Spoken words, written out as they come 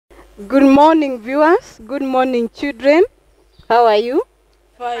Good morning, viewers. Good morning, children. How are you?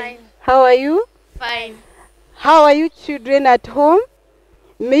 Fine. How are you? Fine. How are you, children at home?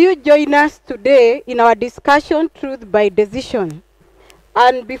 May you join us today in our discussion, Truth by Decision.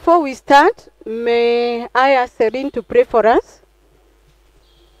 And before we start, may I ask Serene to pray for us?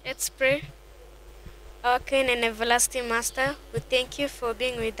 Let's pray. Our kind and everlasting Master, we thank you for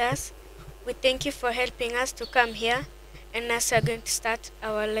being with us. We thank you for helping us to come here. And as we are going to start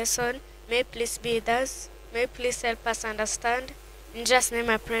our lesson, may you please be with us. May you please help us understand. In Jesus' name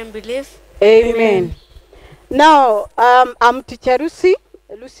I pray and believe. Amen. Now, I'm teacher Lucy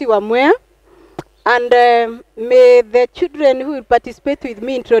Wamwea. And may the children who will participate with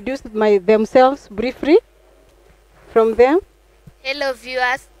me introduce themselves briefly from them. Hello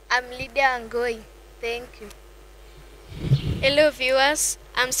viewers, I'm Lydia Angoi. Thank you. Hello viewers,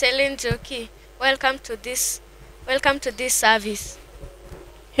 I'm Celine Joki. Welcome to this service.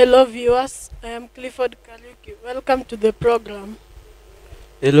 Hello viewers, I am Clifford Kaluki. Welcome to the program.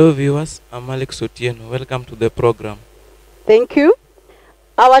 Hello viewers, I'm Alex Otieno. Welcome to the program. Thank you.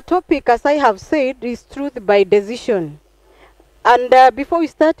 Our topic, as I have said, is Truth by Decision. And before we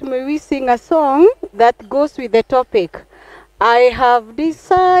start, may we sing a song that goes with the topic. I have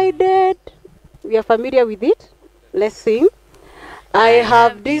decided. We are familiar with it? Let's sing. I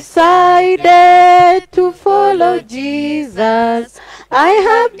have decided to follow Jesus. I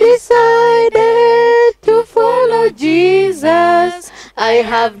have decided to follow Jesus. I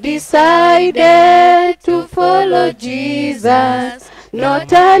have decided to follow Jesus. No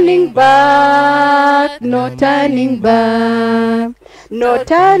turning back, no turning back. No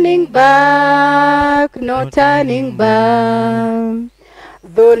turning back, no turning back.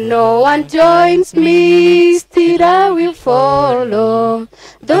 Though no one joins me, still I will follow.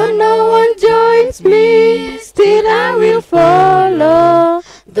 Though no one joins me, still I will follow.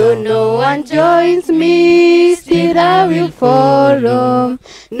 Though no one joins me, still I will follow.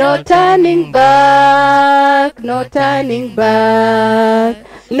 No turning back, no turning back.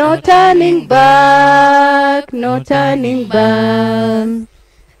 No turning back, no turning back.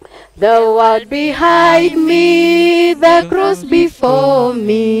 The world behind me, the cross before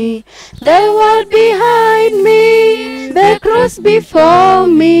me. The world behind me, the cross before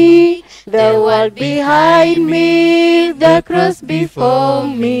me. The world behind me, the cross before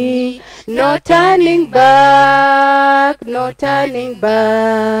me. No turning back, no turning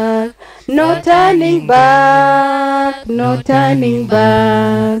back. No turning back, no turning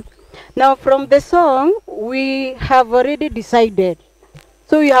back. Now from the song, we have already decided.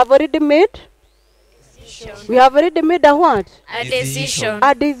 So you have already made? Decision. We have already made a what? A decision.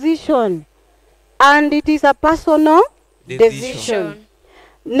 A decision. And it is a personal decision.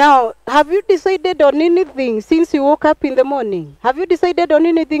 Now, have you decided on anything since you woke up in the morning? Have you decided on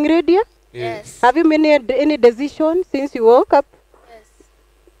anything, Radia? Yes. Have you made any decision since you woke up? Yes.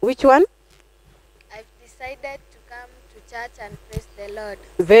 Which one? I've decided to come to church and praise the Lord.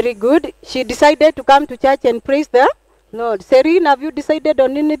 Very good. She decided to come to church and praise the Lord. Serene, have you decided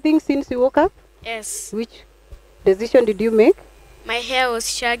on anything since you woke up? Yes. Which decision did you make? My hair was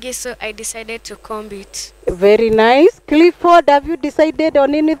shaggy, so I decided to comb it. Very nice. Clifford, have you decided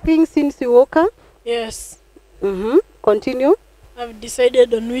on anything since you woke up? Yes, Continue. I've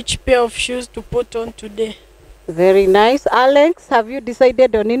decided on which pair of shoes to put on today. Very nice. Alex, have you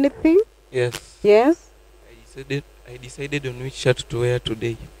decided on anything? Yes. Yes. I decided on which shirt to wear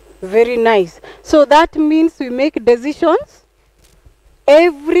today. Very nice. So that means we make decisions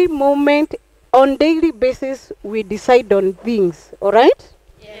every moment. On daily basis, we decide on things. All right?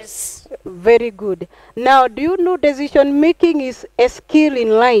 Yes. Very good. Now, do you know decision making is a skill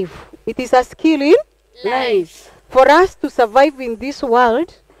in life? It is a skill in life. For us to survive in this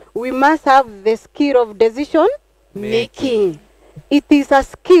world, we must have the skill of decision making. It is a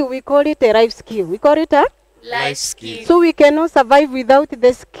skill. We call it a life skill. We call it a Life skill. So we cannot survive without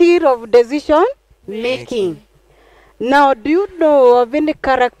the skill of decision making. Now, do you know of any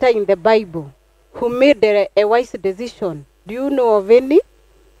character in the Bible who made a wise decision? Do you know of any?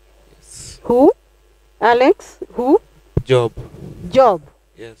 Yes. Who? Alex? Who? Job. Job.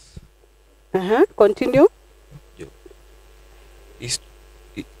 Yes. Continue. Job. He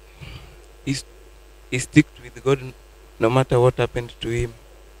sticked with God no matter what happened to him.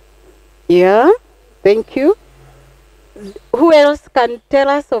 Yeah. Thank you. Who else can tell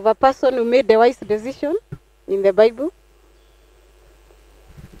us of a person who made a wise decision in the Bible?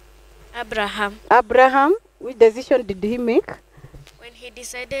 Abraham. Abraham. Which decision did he make? When he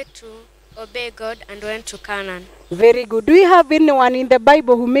decided to obey God and went to Canaan. Very good. Do we have anyone in the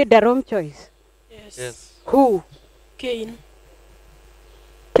Bible who made the wrong choice? Yes. Yes. Who? Cain.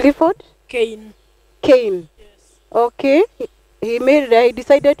 Clifford? Cain. Cain. Yes. Okay. He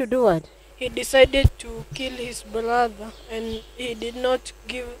decided to do what? He decided to kill his brother and he did not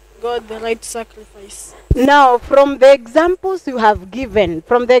give God the right sacrifice. Now, from the examples you have given,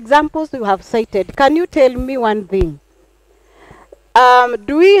 from the examples you have cited, can you tell me one thing?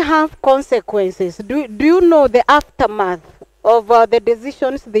 Do we have consequences? Do you know the aftermath of the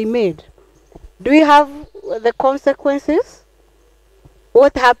decisions they made? Do we have the consequences?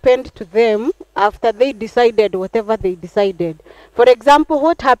 What happened to them after they decided whatever they decided? For example,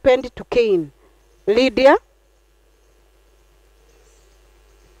 what happened to Cain? Lydia?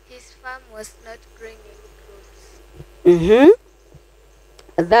 His farm was not growing any crops.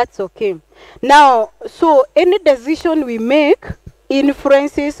 That's okay. Now, so any decision we make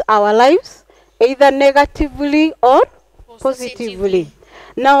influences our lives, either negatively or positively.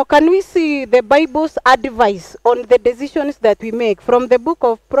 Now, can we see the Bible's advice on the decisions that we make from the book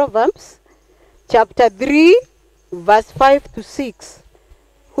of Proverbs, chapter 3, verse 5 to 6?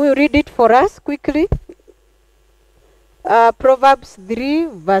 Who will read it for us quickly? Proverbs 3,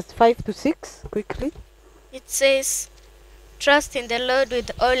 verse 5 to 6, quickly. It says, "Trust in the Lord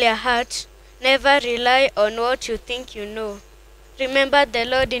with all your heart. Never rely on what you think you know. Remember the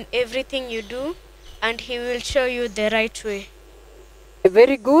Lord in everything you do, and He will show you the right way."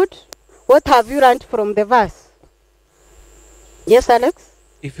 Very good. What have you learned from the verse? Yes, Alex?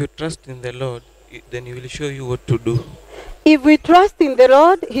 If you trust in the Lord, then He will show you what to do. If we trust in the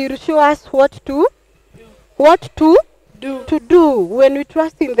Lord, He will show us what to do. When we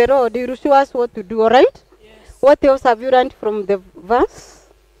trust in the Lord, He will show us what to do, all right? Yes. What else have you learned from the verse?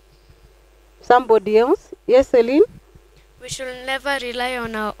 Somebody else? Yes, Celine? We should never rely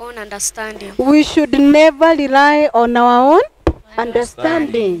on our own understanding. We should never rely on our own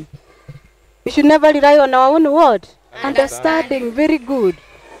understanding. We should never rely on our own what? Understanding. Very good.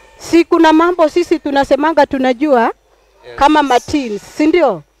 Si kuna mambo sisi tunasemanga tunajua kama mateens, si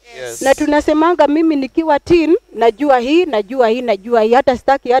ndio? Yes. Na tunasemanga mimi nikiwa teen najua hii, hata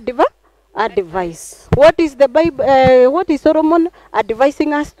sitaki advice. What is the Bible what is Solomon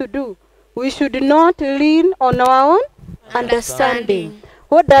advising us to do? We should not lean on our own understanding.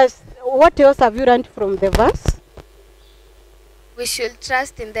 What else have you learned from the verse? We should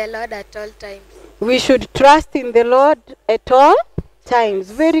trust in the Lord at all times. We should trust in the Lord at all times.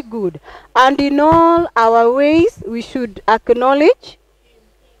 Very good. And in all our ways we should acknowledge.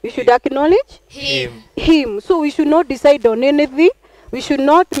 We should acknowledge Him. So we should not decide on anything. We should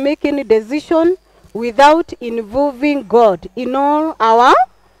not make any decision without involving God in all our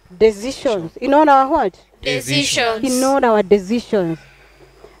decisions. In all our what? Decisions. In all our decisions.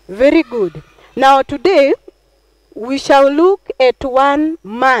 Very good. Now today we shall look at one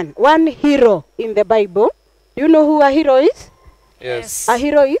man, one hero in the Bible. Do you know who a hero is? Yes. A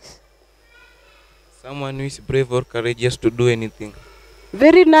hero is? Someone who is brave or courageous to do anything.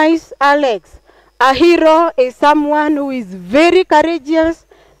 Very nice, Alex. A hero is someone who is very courageous,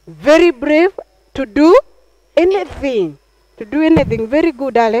 very brave to do anything. To do anything. Very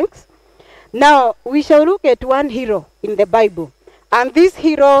good, Alex. Now, we shall look at one hero in the Bible. And this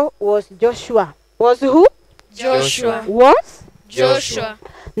hero was Joshua. Was who? Joshua. Was? Joshua.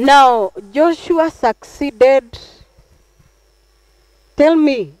 Now, Joshua succeeded. Tell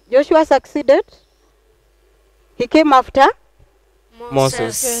me, Joshua succeeded? He came after?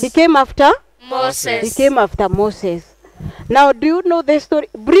 Moses. He came after? Moses. He came after Moses. Now, do you know the story?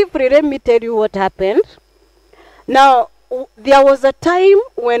 Briefly, let me tell you what happened. Now, there was a time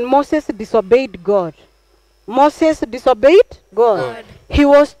when Moses disobeyed God. Moses disobeyed God. He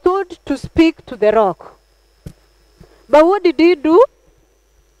was told to speak to the rock. But what did he do?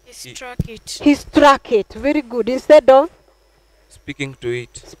 He struck it. He struck it. Very good. Instead of Speaking to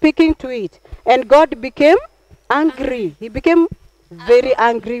it. speaking to it. And God became angry. He became very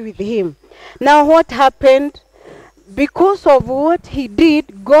angry with him. Now what happened? Because of what he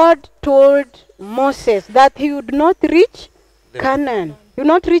did, God told Moses that he would not reach Canaan. He would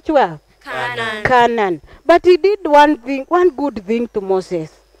not reach where? Canaan. But he did one good thing to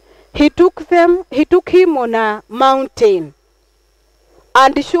Moses. He took him on a mountain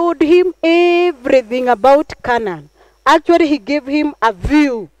and showed him everything about Canaan. Actually, he gave him a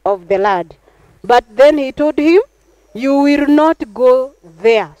view of the land. But then he told him, you will not go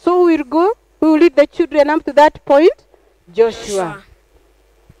there. So who will go? Who will lead the children up to that point? Joshua.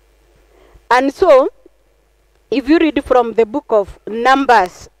 And so, if you read from the book of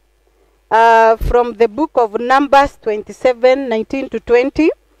Numbers, 27, 19 to 20,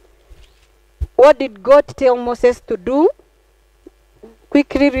 what did God tell Moses to do?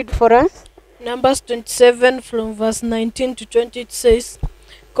 Quickly read for us. Numbers 27 from verse 19 to 20, it says,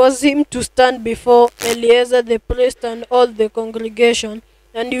 Cause him to stand before Eleazar the priest and all the congregation,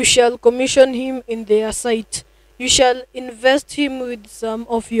 and you shall commission him in their sight. You shall invest him with some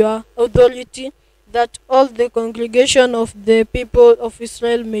of your authority, that all the congregation of the people of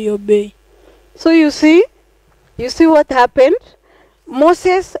Israel may obey. So you see what happened.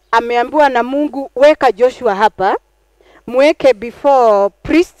 Moses ameambiwa na Mungu, weka Joshua hapa, mweke before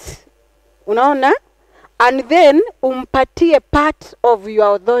priests, unaona, and then umpatie part of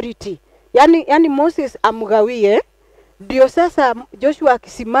your authority. Yani Moses amgawie, ndio sasa Joshua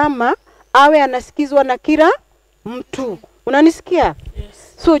akisimama awe anasikizwa na kila mtu. Unanisikia?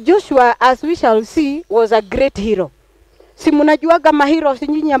 Yes. So Joshua, as we shall see, was a great hero. Si mnajuaga mahero si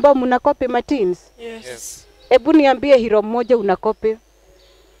nyinyi ambao mnakopi matins? Yes. Hebu niambie hero mmoja unakopi.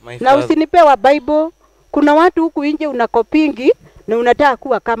 My Na father, usinipe wa Bible. Kuna watu huku nje unakopingi na unataka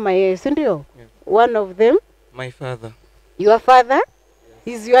kuwa kama yeye, si ndio? Yeah. One of them, my father, your father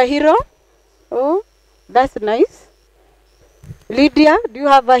is your hero. Oh, that's nice. Lydia, do you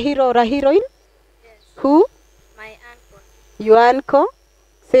have a hero or a heroine? Yes. Who? My uncle. Your uncle.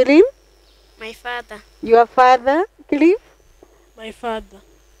 Selim, My father. your father. Cliff. My father.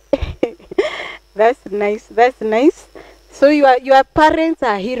 That's nice. That's nice. So your parents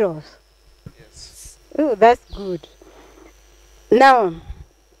are heroes. yes, Oh, that's good. Now,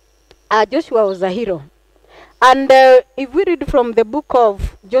 Joshua was a hero. And if we read from the book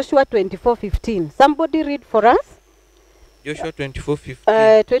of Joshua 24:15, somebody read for us. Joshua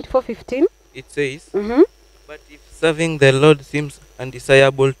 24:15. 24:15. It says, Mm-hmm. but if serving the Lord seems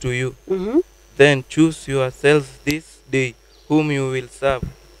undesirable to you, Mm-hmm. then choose yourselves this day whom you will serve,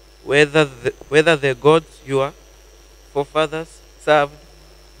 whether the gods your forefathers served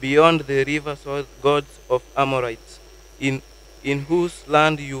beyond the rivers or gods of Amorites, in whose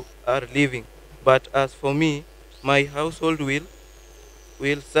land you are living. But as for me, my household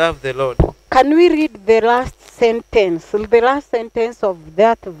will serve the Lord. Can we read the last sentence of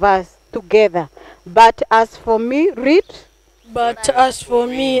that verse together? But as for me, read. But as for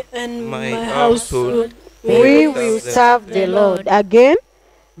me and My my household, household, We will serve the Lord. Again.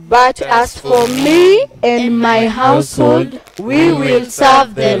 But as for me and my household, we will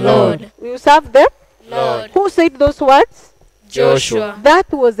serve the Lord. We will serve the Lord. Who said those words? Joshua.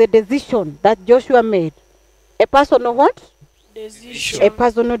 That was a decision that Joshua made. A personal what? decision. A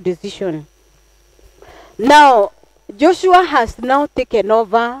personal decision. Now, Joshua has now taken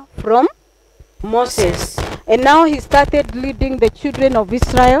over from Moses. And now he started leading the children of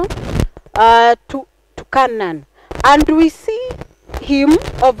Israel to Canaan. And we see him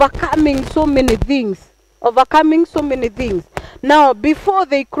overcoming so many things. Now, before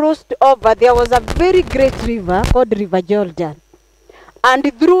they crossed over, there was a very great river called River Jordan.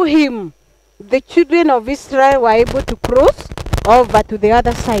 And through him, the children of Israel were able to cross over to the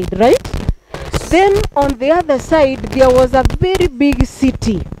other side, right? Then on the other side, there was a very big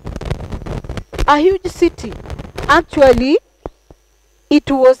city. A huge city. Actually, it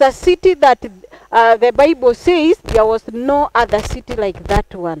was a city that the Bible says there was no other city like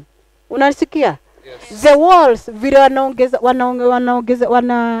that one. Unasikia? Yes. The walls, vile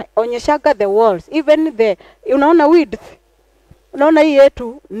wanaonyeshaga the walls. Even the, unaona width. Unaona hii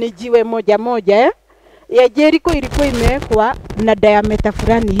yetu ni jiwe moja moja ya Jericho ilikuwa imewekwa na diameter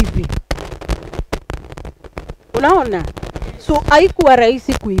fulani hivi. Unaona? So haikuwa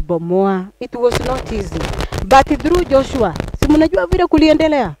rahisi kuibomoa. It was not easy. But through Joshua, si mnajua vile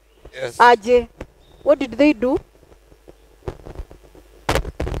kuliendelea? Yes. Aje. What did they do?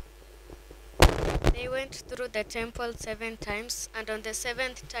 They went through the temple 7 times, and on the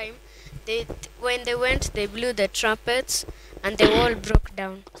 7th time, when they went, they blew the trumpets, and the wall broke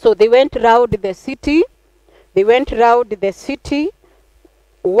down. So they went round the city. They went round the city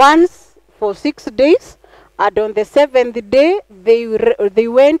once for 6 days. And on the 7th day, they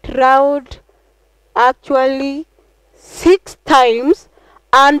went round actually 6 times.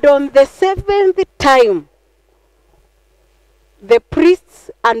 And on the 7th time, the priests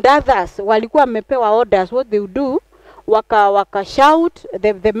and others walikuwa wamepewa orders what they would do. Waka shout,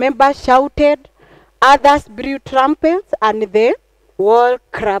 the members shouted, others blew trumpets, and the wall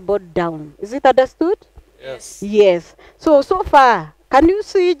crumbled down. Is it understood? Yes. Yes. So far, can you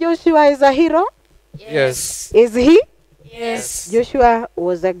see Joshua is a hero? Yes. Is he? Yes. Joshua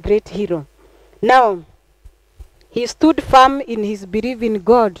was a great hero. Now, he stood firm in his belief in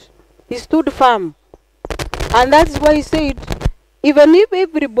God. He stood firm. And that's why he said, even if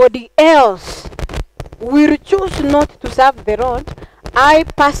everybody else will choose not to serve the Lord, I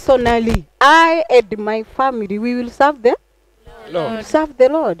personally, I and my family, we will serve the Lord. Serve the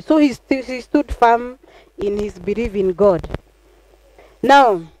Lord. So he stood firm in his belief in God.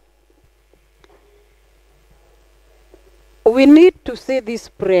 Now, we need to say this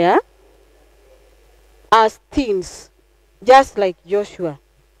prayer as teens, just like Joshua.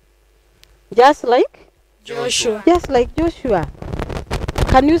 Just like Joshua. Just like Joshua.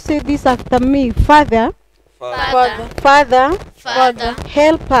 Can you say this after me? Father, Father, Father, Father,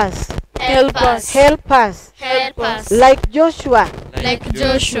 help us, help us, help us, help us, like Joshua, like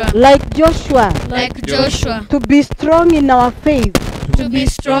Joshua, like Joshua, like Joshua, to be strong in our faith, to be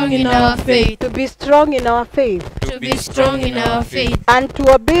strong in our faith, to be strong in our faith, to be strong in our faith, and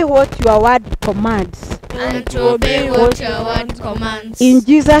to obey what your word commands. and to obey what your word commands. In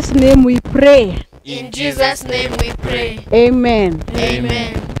Jesus' name we pray. In Jesus' name we pray. Amen.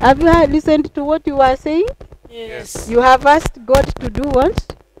 Amen. Have you listened to what you were saying? Yes. You have asked God to do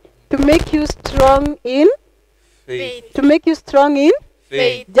what? To make you strong in? Faith. To make you strong in?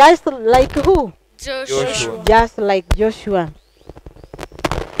 Faith. Just like who? Joshua. Just like Joshua.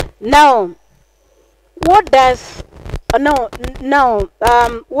 Now, what does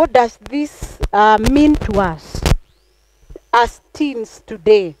what does this mean to us as teens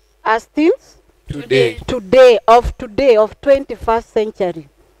today? As teens Today. today of 21st century.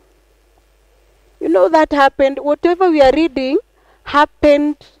 You know that happened. Whatever we are reading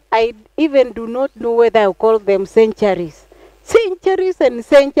happened. I even do not know whether I call them centuries. Centuries and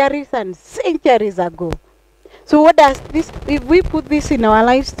centuries and centuries ago. So what does this, if we put this in our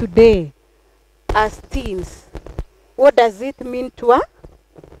lives today as teens, what does it mean to us?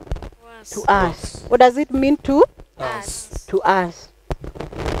 To us. What does it mean to Us. to us?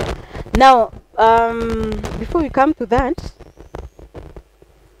 Now, before we come to that,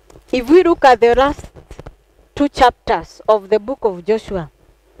 if we look at the last two chapters of the book of Joshua,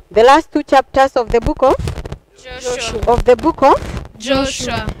 the last two chapters of the book of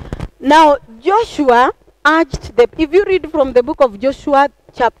Joshua. Now, Joshua urged the, if you read from the book of Joshua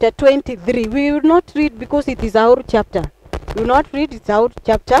chapter 23, we will not read because it is a whole chapter. We will not read, it's a whole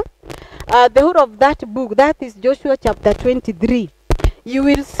chapter. The whole of that book, that is Joshua chapter 23. You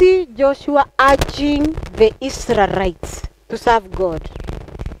will see Joshua urging the Israelites to serve God.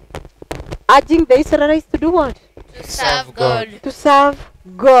 Urging the Israelites to do what? To serve God. To serve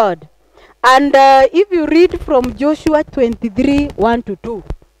God. And if you read from Joshua 23, 1 to 2.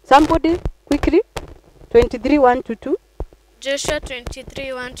 Somebody, quickly. 23, 1 to 2. Joshua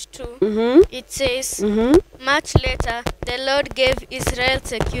 23, 1 to 2. Mm-hmm. It says, Mm-hmm. much later, the Lord gave Israel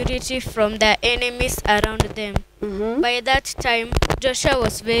security from their enemies around them. Mm-hmm. By that time, Joshua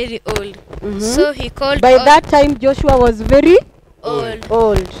was very old. Mm-hmm. So he called By all that time, Joshua was very old.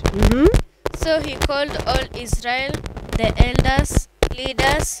 old. Mm-hmm. So he called all Israel, the elders,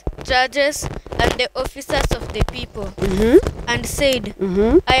 leaders, judges, and the officers of the people, Mm-hmm. and said,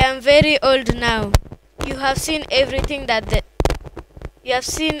 Mm-hmm. I am very old now. You have seen everything that the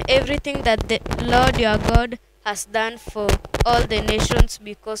Lord your God has done for all the nations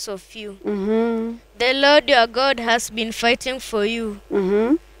because of you. Mm-hmm. The Lord your God has been fighting for you.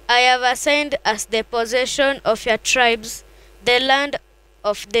 Mm-hmm. I have assigned as the possession of your tribes the land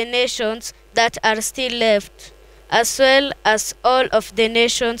of the nations that are still left, as well as all of the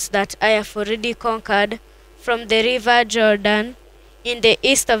nations that I have already conquered, from the river Jordan in the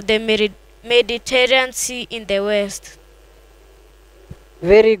east of the Mediterranean Sea in the west.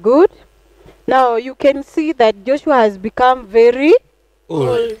 Very good. Now you can see that Joshua has become very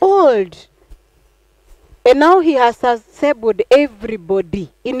old. And now he has assembled everybody,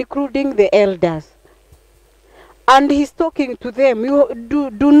 including the elders. And he's talking to them. You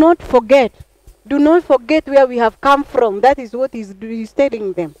do not forget. Do not forget where we have come from. That is what he's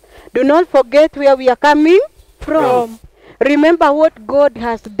telling them. Do not forget where we are coming from. Remember what God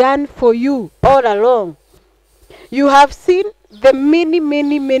has done for you all along. You have seen the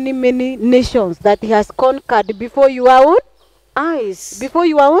many nations that he has conquered before your own eyes. Before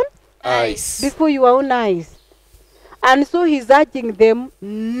your own Eyes. before your own eyes. And so he's urging them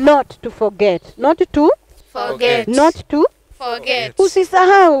not to forget. Not to Forget. not to Forget.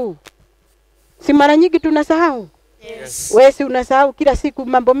 usisahau. Si mara nyingi tunasahau. Yes. Wewe si unasahau kila siku,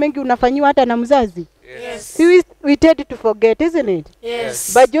 mambo mengi unafanyiwa hata na mzazi. Yes. We tend to forget, isn't it?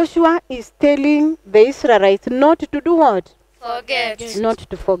 Yes. But Joshua is telling the Israelites not to do what? Forget. Not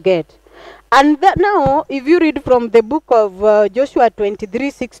to forget. And that now, if you read from the book of Joshua 23,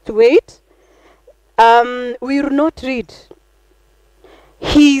 6 to 8, we will not read.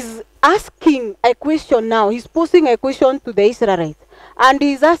 He's asking a question now. He's posing a question to the Israelites. And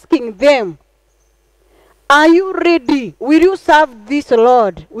he's asking them, are you ready? Will you serve this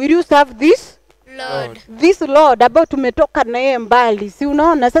Lord? Will you serve this? Lord. This Lord ambao tumetoka na yeye mbali. Si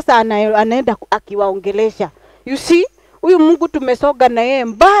unaona sasa anaenda akiwaongelesha. You see, huyu Mungu tumesoga na yeye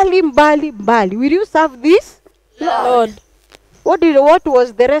mbali mbali mbali. Will you serve this Lord. What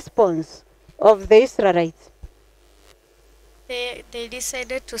was the response of the Israelites? They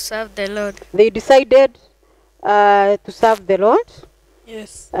decided to serve the Lord. They decided to serve the Lord.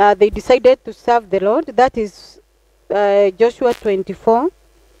 Yes. They decided to serve the Lord. That is Joshua 24,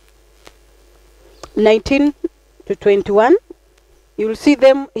 19 to 21. You will see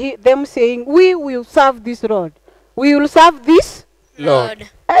them saying, we will serve this Lord. We will serve this. Lord.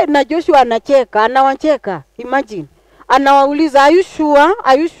 Na Joshua anawacheka. Imagine. Anawauliza, are you sure?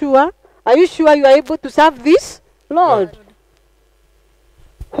 Are you sure? Are you sure you are able to serve this Lord?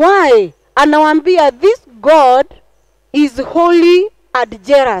 Why? Anawambia, this God is holy and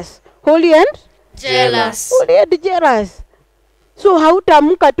jealous. Holy and? Jealous. Holy and jealous. So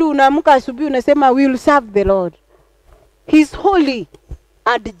hautaamka tu unaamka asubuhi unasema we will serve the Lord. He's holy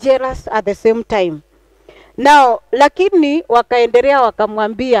and jealous at the same time. Now, lakini wakaendelea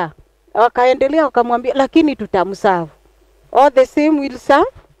wakamwambia, lakini tutamserve. All the same we'll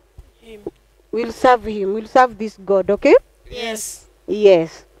serve Him. We'll serve him. We'll serve this God, okay? Yes.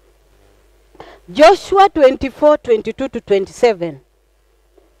 Yes. Joshua 24, 22 to 27.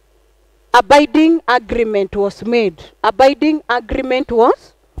 Abiding agreement was made. Abiding agreement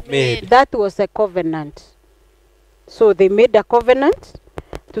was? Made. That was a covenant. So they made a covenant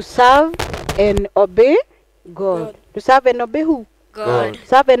to serve and obey God. God. To serve and obey who? God.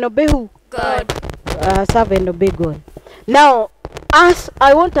 Serve and obey who? God. Serve and obey God. Now,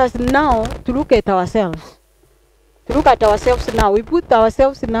 I want us now to look at ourselves. To look at ourselves now. We put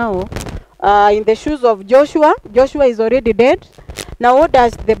ourselves now in the shoes of Joshua. Joshua is already dead. Now, what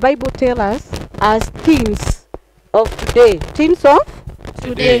does the Bible tell us as teens of today? Teens of?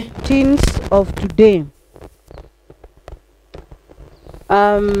 Today. Teens of today.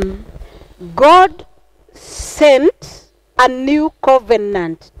 God sent a new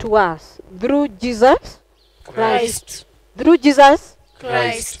covenant to us through Jesus Christ. Through Jesus?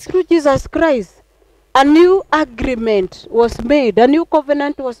 Christ. Through Jesus Christ. A new agreement was made. A new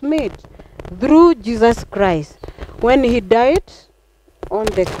covenant was made through Jesus Christ. When he died on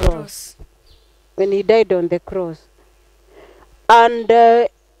the cross. When he died on the cross. And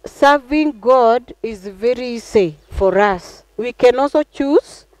serving God is very easy for us. We can also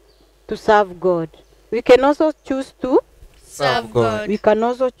choose to serve God. We can also choose to Serve God. We can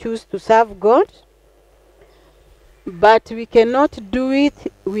also choose to serve God, but we cannot do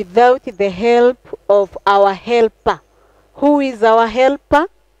it without the help of our helper. Who is our helper?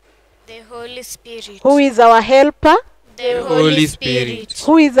 The Holy Spirit. Who is our helper? The Holy Spirit.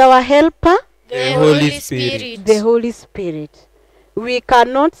 Who is our helper? The Holy Holy Spirit. Spirit. The Holy Spirit. We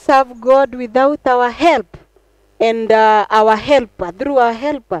cannot serve God without our help and our helper, through our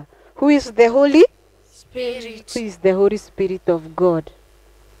helper. Who is the Holy? Spirit. Who is the Holy Spirit of God.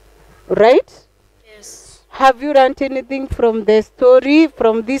 Right? Yes. Have you learned anything from the story,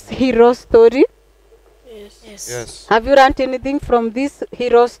 from this hero story? Yes. Yes. Yes. Have you learned anything from this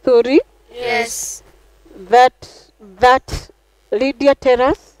hero story? Yes. That Lydia tell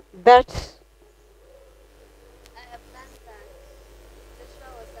us that I have learned that Joshua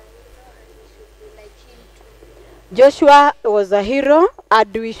was a hero and we should be like him too. Joshua was a hero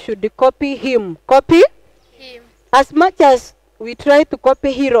and we should copy him. Copy? Him. As much as we try to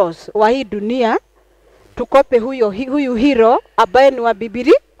copy heroes wa hii dunia, tukope huyu hero ambaye ni wa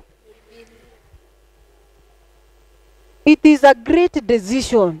Biblia. It is a great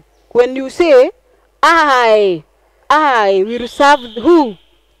decision when you say, I will serve who?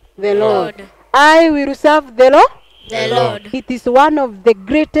 The Lord. Lord. I will serve the Lord. The Lord. It is one of the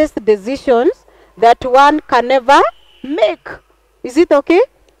greatest decisions that one can ever make. Is it okay?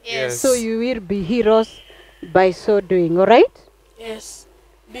 Yes. So you will be heroes by so doing, all right? Yes.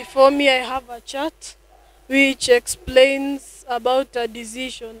 Before me, I have a chart which explains about a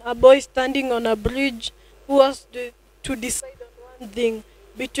decision. A boy standing on a bridge who has to decide on one thing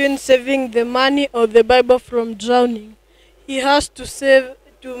between saving the money or the Bible from drowning. He has to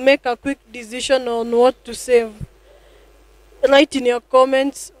make a quick decision on what to save. Write in your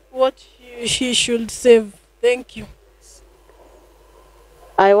comments what he should save. Thank you.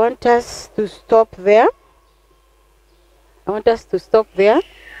 I want us to stop there.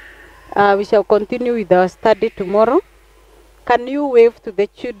 We shall continue with our study tomorrow. Can you wave to the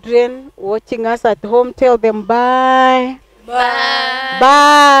children watching us at home? Tell them bye. Bye.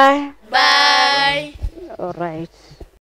 Bye. Bye. All right.